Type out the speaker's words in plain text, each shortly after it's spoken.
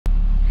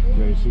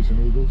ready to see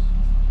some eagles?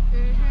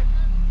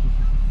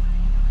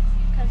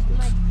 Because you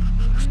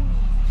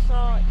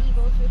saw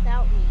eagles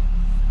without me.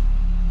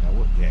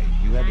 Yeah,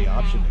 you had the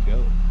option to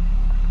go.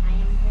 I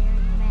am very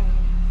mad.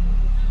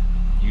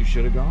 You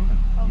should have gone.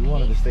 Okay. You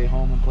wanted to stay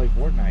home and play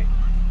Fortnite.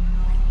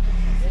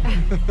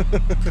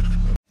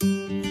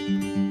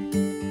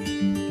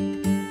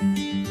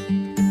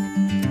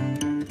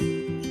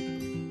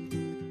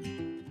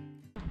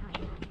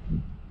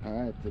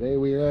 Alright, today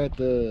we are at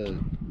the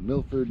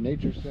Milford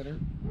Nature Center,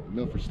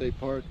 Milford State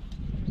Park.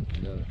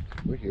 And,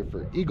 we're here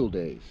for Eagle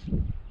Days.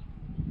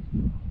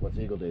 What's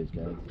Eagle Days,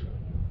 guys?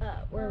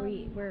 Where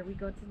we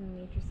go to the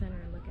nature center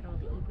and look at all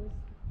the eagles.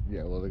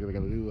 Yeah, well, they're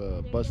gonna do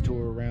a bus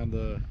tour around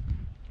to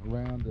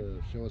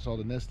show us all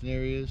the nesting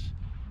areas,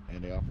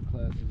 and they offer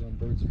classes on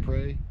birds of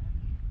prey.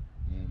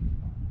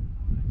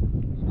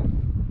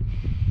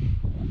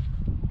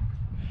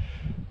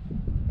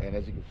 And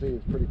as you can see,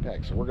 it's pretty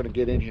packed. So we're gonna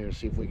get in here and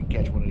see if we can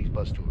catch one of these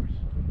bus tours.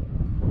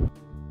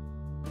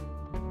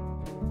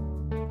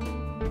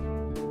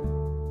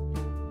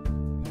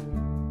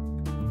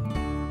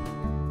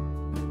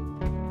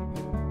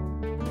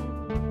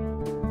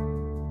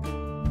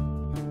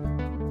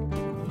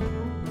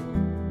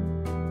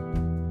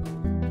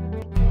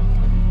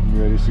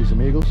 You ready to see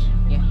some eagles?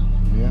 Yeah.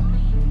 Yeah?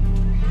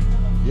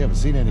 You haven't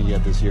seen any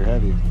yet this year,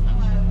 have you?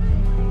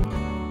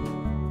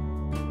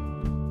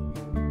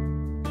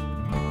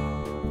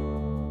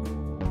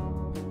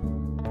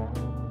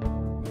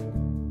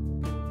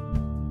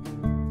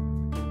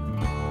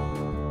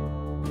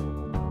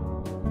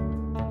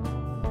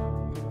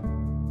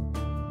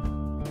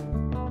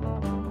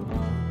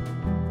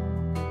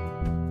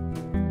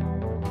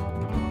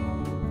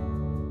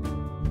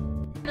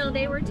 No,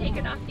 they were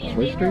taken off the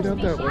Straight endangered up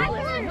that species way.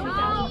 list in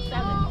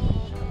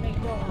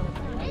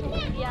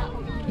 2007. Yeah.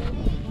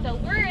 So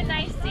we're a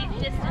nice safe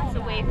distance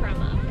away from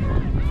them.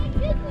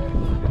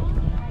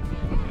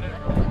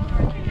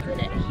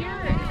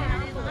 Here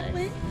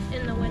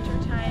in the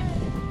wintertime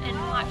and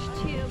watched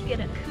two get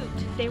a coot.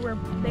 They were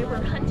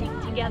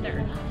hunting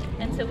together,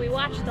 and so we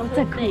watched the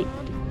whole thing.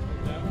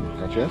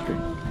 That's Jeffrey.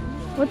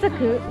 What's a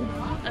coot?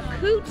 A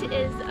coot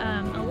is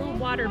a little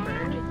water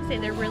bird. Say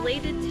they're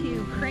related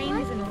to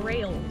cranes and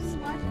rails,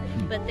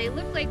 but they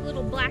look like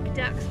little black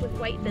ducks with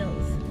white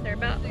bills. They're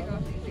about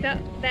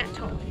that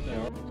tall.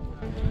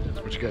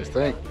 What you guys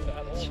think?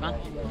 It's fun.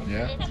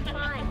 Yeah?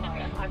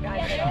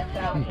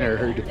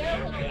 Nerd.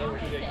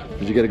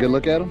 Did you get a good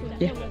look at them?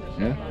 Yeah.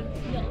 Yeah?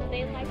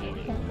 They like it.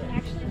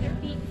 Actually, their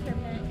beaks are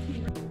meant to.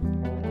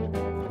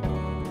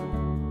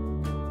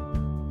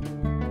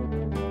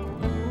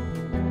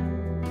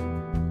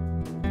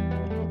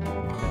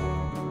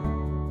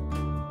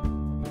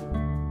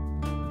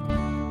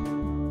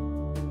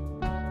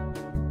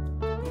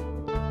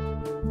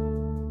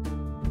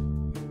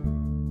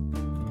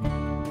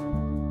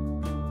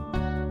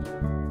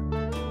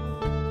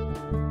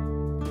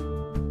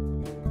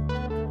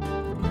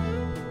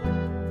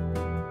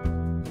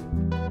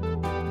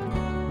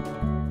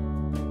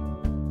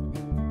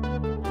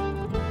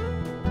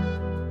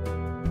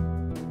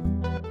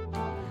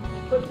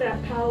 Put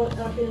that pallet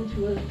up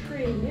into a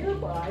tree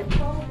nearby,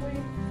 probably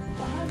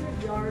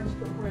 100 yards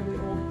from where the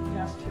old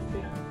nest had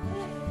been.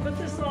 Put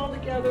this all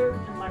together,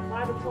 and by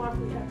 5 o'clock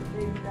we had the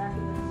baby back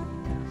in the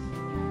nest.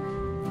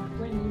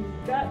 When you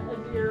gut a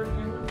deer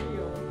in the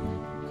field,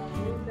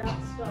 and leave that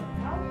stuff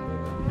out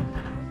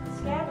there,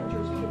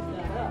 scavengers pick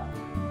that up.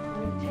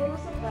 And it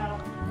takes about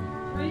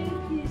 3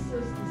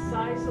 pieces the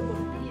size of a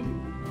bee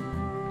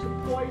to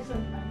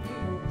poison an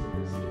eagle to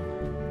this deer.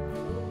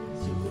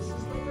 So this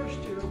is the first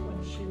year when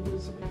she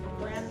was a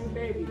brand new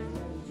baby.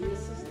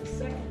 This is the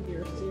second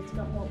year. See, it's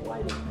got more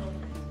white in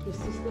it. This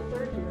is the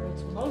third year.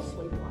 It's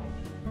mostly white.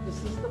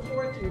 This is the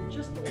fourth year,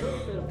 just a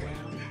little bit of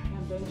brown,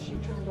 and then she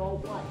turned all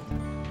white.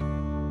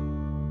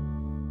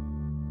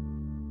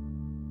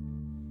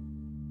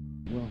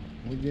 Well,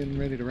 we're getting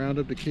ready to round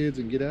up the kids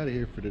and get out of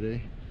here for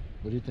today.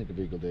 What do you think of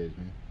Eagle Days,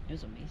 man? It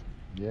was amazing.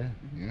 Yeah,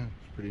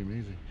 it's pretty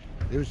amazing.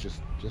 It was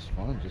just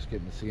fun, just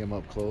getting to see them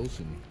up close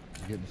and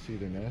getting to see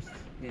their nests.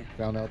 Yeah.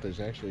 Found out there's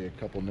actually a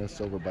couple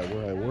nests over by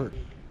where I work.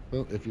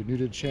 Well, if you're new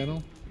to the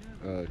channel,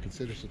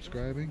 consider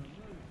subscribing.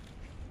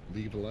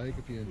 Leave a like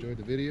if you enjoyed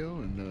the video,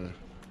 and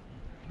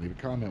leave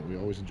a comment. We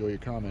always enjoy your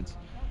comments.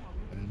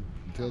 And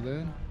until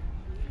then,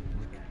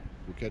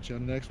 we'll catch you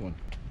on the next one.